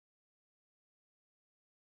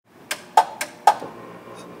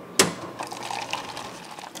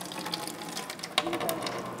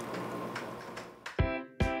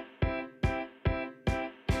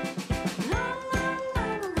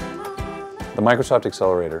The Microsoft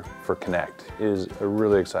Accelerator for Kinect is a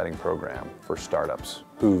really exciting program for startups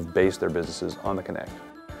who've based their businesses on the Kinect.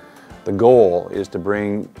 The goal is to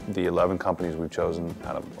bring the 11 companies we've chosen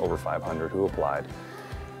out of over 500 who applied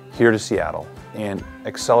here to Seattle and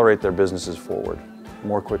accelerate their businesses forward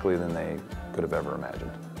more quickly than they could have ever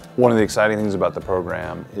imagined. One of the exciting things about the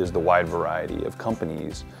program is the wide variety of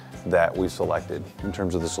companies that we've selected in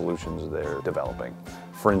terms of the solutions they're developing.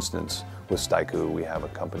 For instance, with Staiku, we have a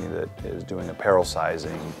company that is doing apparel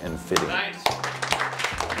sizing and fitting. Nice.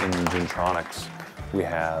 In Gentronics, we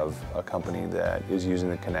have a company that is using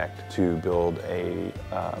the Kinect to build a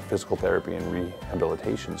physical therapy and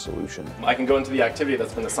rehabilitation solution. I can go into the activity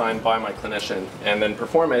that's been assigned by my clinician and then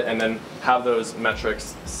perform it and then have those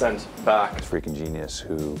metrics sent back. It's Freaking Genius,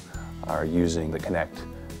 who are using the Kinect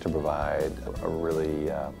to provide a really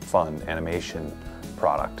fun animation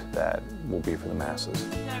product that will be for the masses.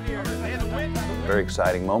 A very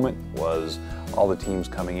exciting moment was all the teams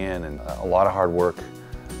coming in, and a lot of hard work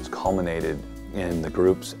was culminated in the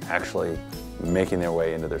groups actually making their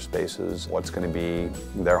way into their spaces, what's going to be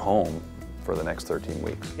their home for the next 13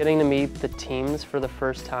 weeks. Getting to meet the teams for the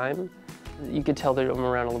first time, you could tell they're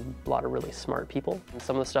around a lot of really smart people. And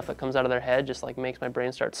some of the stuff that comes out of their head just like makes my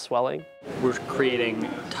brain start swelling. We're creating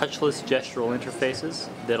touchless gestural interfaces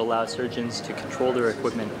that allow surgeons to control their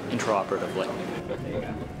equipment intraoperatively.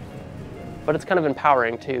 But it's kind of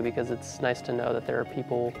empowering too, because it's nice to know that there are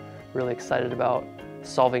people really excited about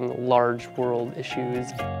solving large world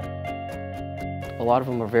issues. A lot of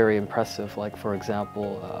them are very impressive, like for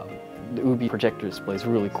example, the Ubi projector display is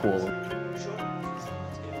really cool.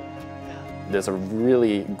 There's a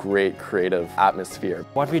really great creative atmosphere.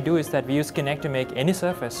 What we do is that we use Kinect to make any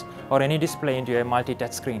surface or any display into a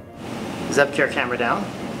multi-touch screen. Is that pure camera down?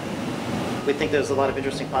 We think there's a lot of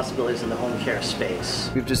interesting possibilities in the home care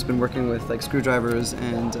space. We've just been working with like screwdrivers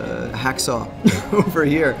and a hacksaw over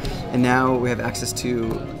here, and now we have access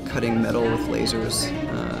to cutting metal with lasers,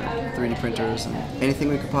 3D printers, and anything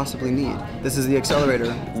we could possibly need. This is the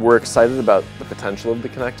Accelerator. We're excited about the potential of the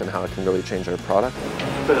Kinect and how it can really change our product.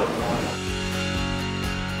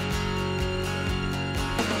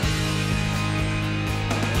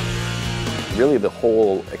 Really the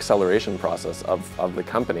whole acceleration process of the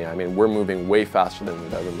company. I mean, we're moving way faster than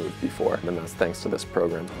we've ever moved before, and that's thanks to this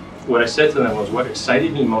program. What I said to them was, what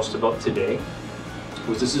excited me most about today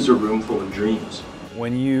was this is a room full of dreams.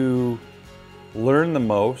 When you learn the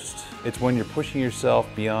most, it's when you're pushing yourself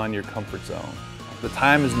beyond your comfort zone. The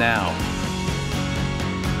time is now.